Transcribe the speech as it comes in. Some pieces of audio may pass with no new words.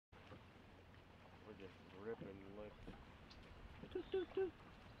ripping lips. Toot, toot, toot.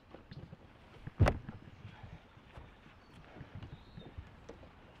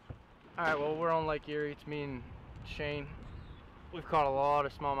 Alright, well, we're on Lake Erie. It's me and Shane. We've caught a lot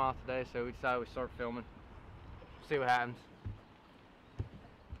of smallmouth today, so we decided we'd start filming. See what happens.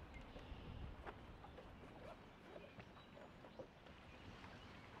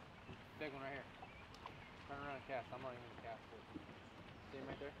 Big one right here. Turn around and cast. I'm not even gonna cast it. See him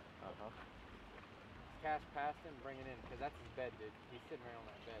right there? Uh-huh. Cast past him, bring it in, because that's his bed, dude. He's sitting right on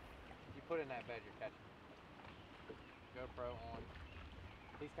that bed. If you put it in that bed, you're catching him. GoPro on.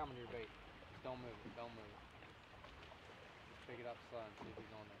 He's coming to your bait. Just don't move it. Don't move it. Just pick it up slow and see if he's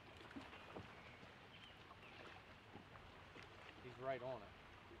on there. He's right on it.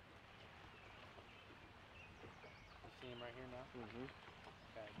 You see him right here now? Mm-hmm.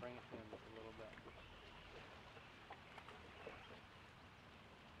 Okay, bring it to him just a little bit.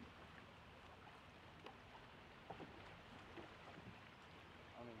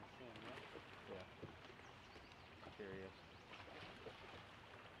 I don't even see him yet. Yeah. Curious.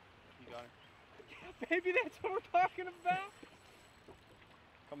 You got him? Yeah, baby, that's what we're talking about!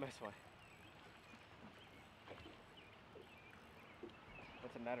 Come this way.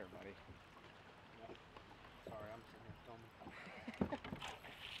 What's the matter, buddy? Yeah. Sorry, I'm sitting here filming.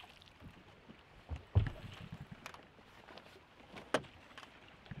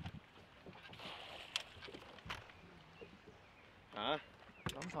 Huh?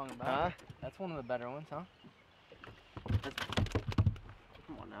 What I'm talking about. Huh? That's one of the better ones, huh?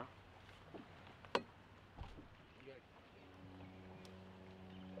 Come on now.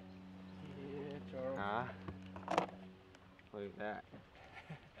 Yeah, Charles. Huh? Look at that.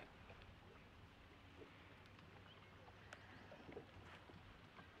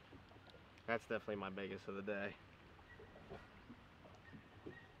 That's definitely my biggest of the day.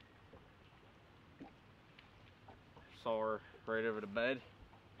 Saw her right over the bed.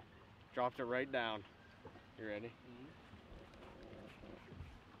 Dropped it right down. You ready? Mm-hmm.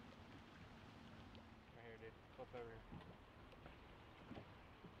 Right here, dude. Flip over here.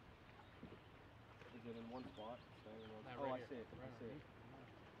 Is it in one spot? No, Oh, right I here. see it. Right I see it. here.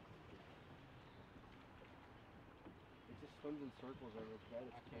 It just swims in circles over its bed.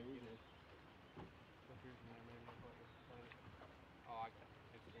 It's crazy. Flip yours in there, maybe. Play it. Oh, I got it.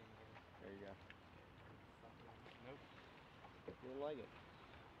 It's game over. There you go. Nope. You didn't like it.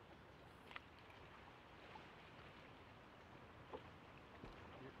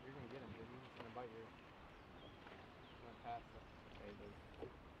 You're gonna get him, dude. He's gonna bite yours. He's gonna pass it. Hey, dude.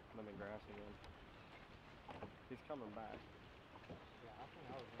 I'm in the grass again. He's coming back. Yeah, I think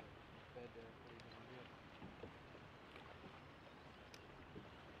I was in the bed there pretty damn good.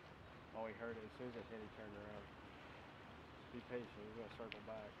 Oh, he heard it. As soon as it hit, he turned around. Be patient. He's going to circle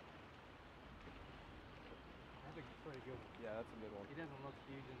back. I think it's a pretty good one. Yeah, that's a good one. He doesn't look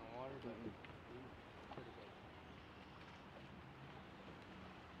huge in the water, but he's pretty good.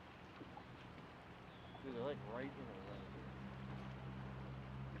 Dude, they're like right in the way here.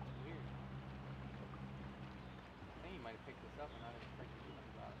 Weird. I think he might have picked this up and not even freaking do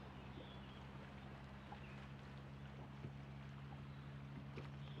anything about it.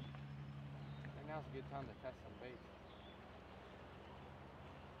 I think now's a good time to test some baits.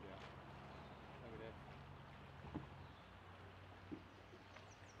 Yeah. Look at this.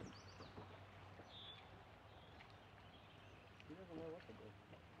 He doesn't know what to do.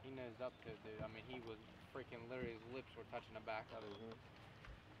 He nosed up to it, dude. I mean, he was freaking literally, his lips were touching the back of it.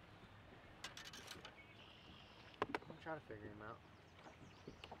 I'm trying to figure him out.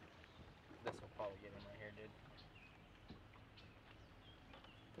 This will probably get him right here, dude.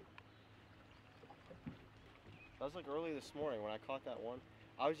 That was like early this morning when I caught that one.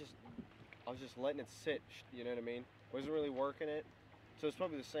 I was just letting it sit, you know what I mean? Wasn't really working it. So it's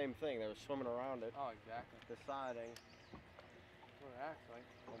probably the same thing. They were swimming around it. Oh, exactly. Deciding That's what it acts like.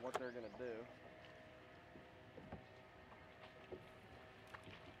 on what they're gonna do.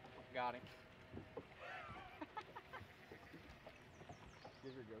 Got him.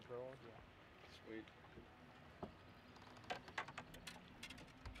 Give your GoPro on? Yeah. Sweet.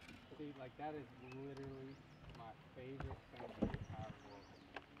 See, like that is literally my favorite thing in the entire world.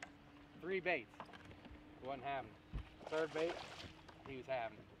 3 baits. He wasn't having it. 3rd bait, he was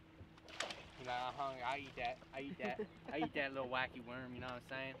having it. He's like, I eat that. I eat that. I eat that little wacky worm, you know what I'm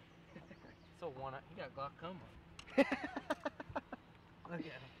saying? So one, he got glaucoma. Look at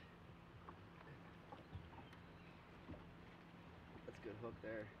him. That's a good hook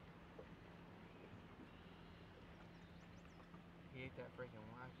there. He ate that freaking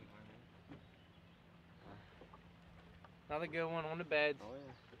wacky worm. Another good one on the beds. Oh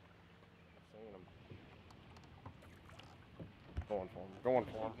yeah. Seeing them. Going for him. Going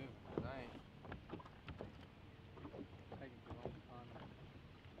for him. I ain't taking too long on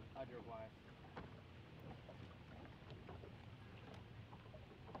hydroblast.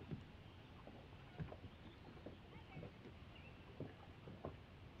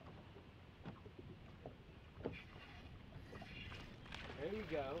 There you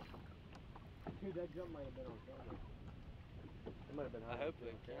go. Dude, that jump might have been on camera. It might have been. I hope the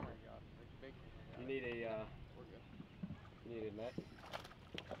camera got it. The big camera got You it. need a. We're good. You need a net.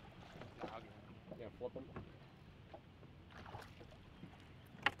 Nah, I'll get it. Yeah, flip them.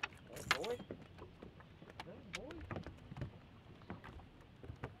 Hey, boy. Hey, boy.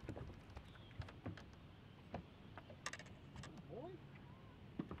 Boy.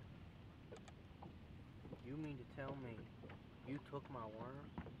 You mean to tell me you took my worm?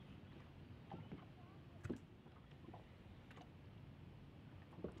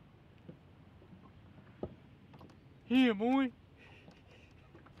 Here, boy.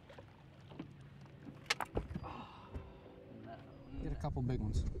 Get a couple big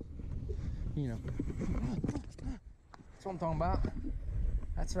ones. You know. That's what I'm talking about.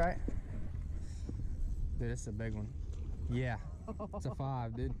 That's right. Dude, this is a big one. Yeah. It's a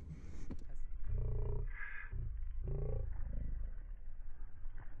 5, dude.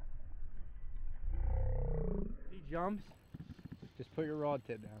 If he jumps, just put your rod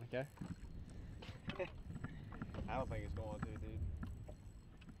tip down, okay? I don't think it's going to, dude.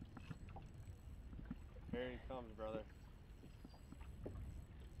 Here he comes, brother.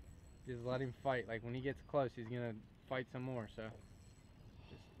 Just let him fight. Like when he gets close, he's gonna fight some more. So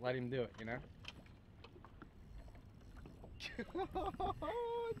just let him do it, you know.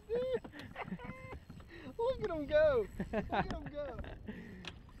 Oh, dude! Look at him go! Look at him go!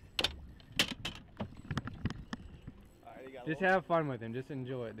 Alright, he got Just have fun with him. Just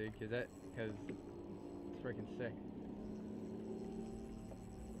enjoy it, dude. Cause it's freaking sick.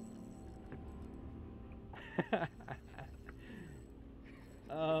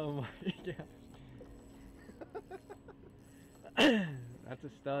 Oh my gosh. That's a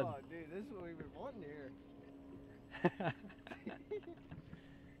stud. Oh, dude, this is what we've been wanting here.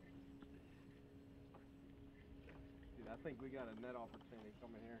 Dude, I think we got a net opportunity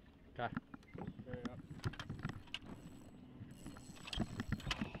coming here. Okay. Hurry up.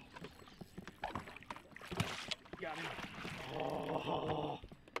 Got him. Oh,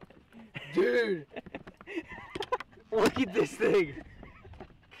 dude! Look at this thing!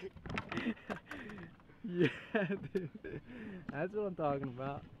 Yeah, dude. That's what I'm talking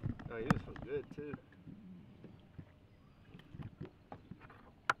about. Oh, he was so good too.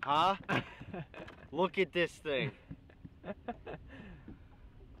 Huh? Look at this thing.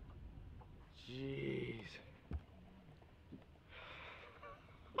 Jeez.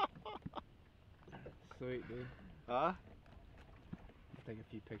 Sweet, dude. Huh? I'll take a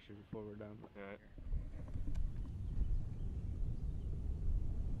few pictures before we're done. Alright.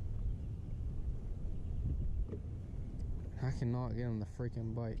 I cannot get him to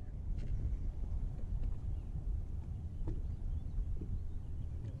freaking bite.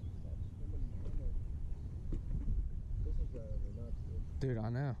 Dude, I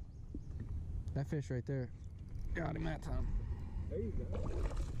know. That fish right there got him that time. There you go.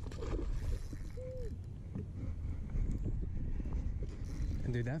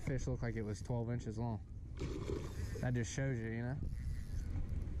 And dude, that fish looked like it was 12 inches long. That just shows you, you know?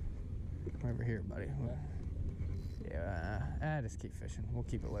 Come over here, buddy. Yeah, just keep fishing. We'll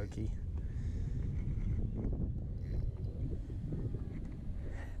keep it low key.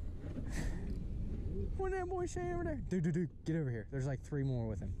 What that boy say over there? Dude, get over here. There's like 3 more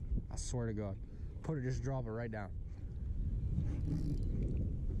with him. I swear to God. Put it, just drop it right down.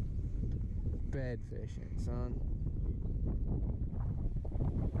 Bed fishing, son.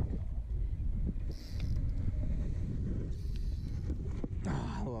 Oh,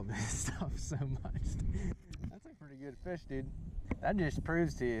 I love this stuff so much. That's a pretty good fish, dude. That just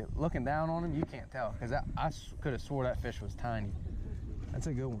proves to you, looking down on him, you can't tell. Because I could have swore that fish was tiny. That's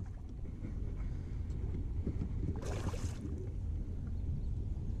a good one.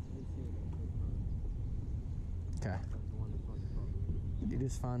 Okay. You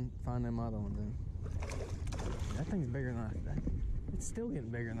just find them other ones then. That thing's bigger than I thought. It's still getting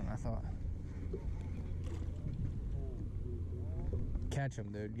bigger than I thought. Catch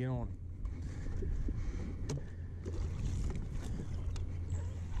him, dude. Get on him.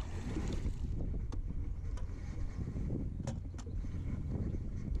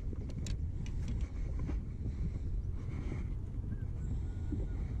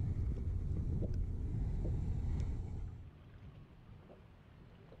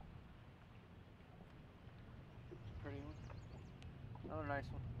 Pretty one. Another nice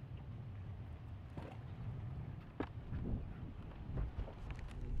one.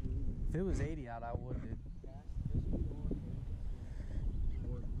 If it was 80 out, I would, dude.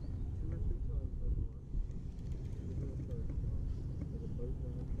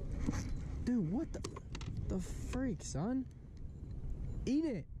 Dude, what the freak, son? Eat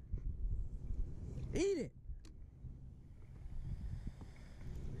it. Eat it.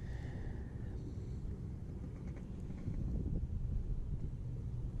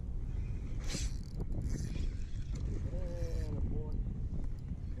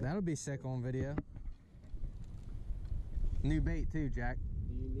 That'll be sick on video. New bait too, Jack.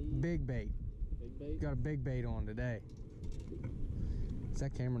 Do you need big bait? Big bait? Got a big bait on today. Is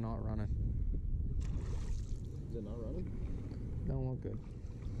that camera not running? Is it not running? Don't look good.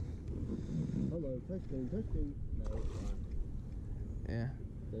 Hello, testing, testing. No, it's not. Yeah.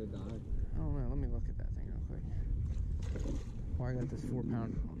 Did it die? I don't know. Let me look at that thing real quick. Oh, I got this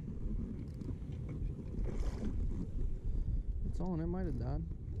 4-pounder on. It's on. It might have died.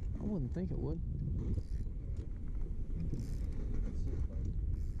 I wouldn't think it would.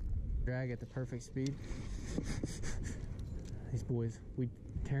 Drag at the perfect speed. These boys, we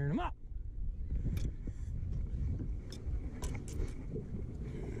tearing them up.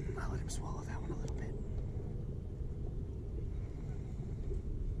 I'll let him swallow that one a little bit.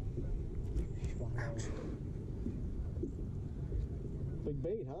 Ouch. Big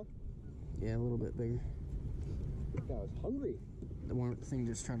bait, huh? Yeah, a little bit bigger. That guy was hungry. The one thing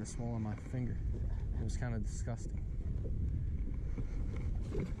just tried to swallow my finger. It was kind of disgusting.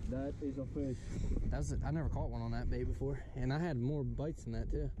 That is a fish. I never caught one on that bait before, and I had more bites than that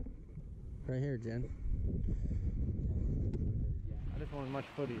too. Right here, Jen. I just want as much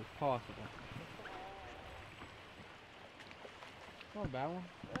footage as possible. Not a bad one.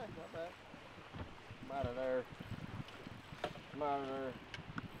 Yeah, not bad. I'm out of there. I'm out of there.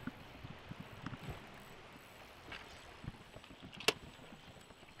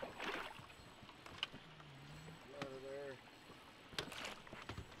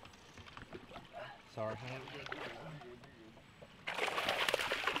 Sorry.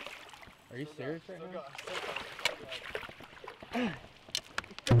 Are you serious right now?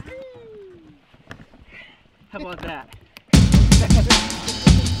 How about that?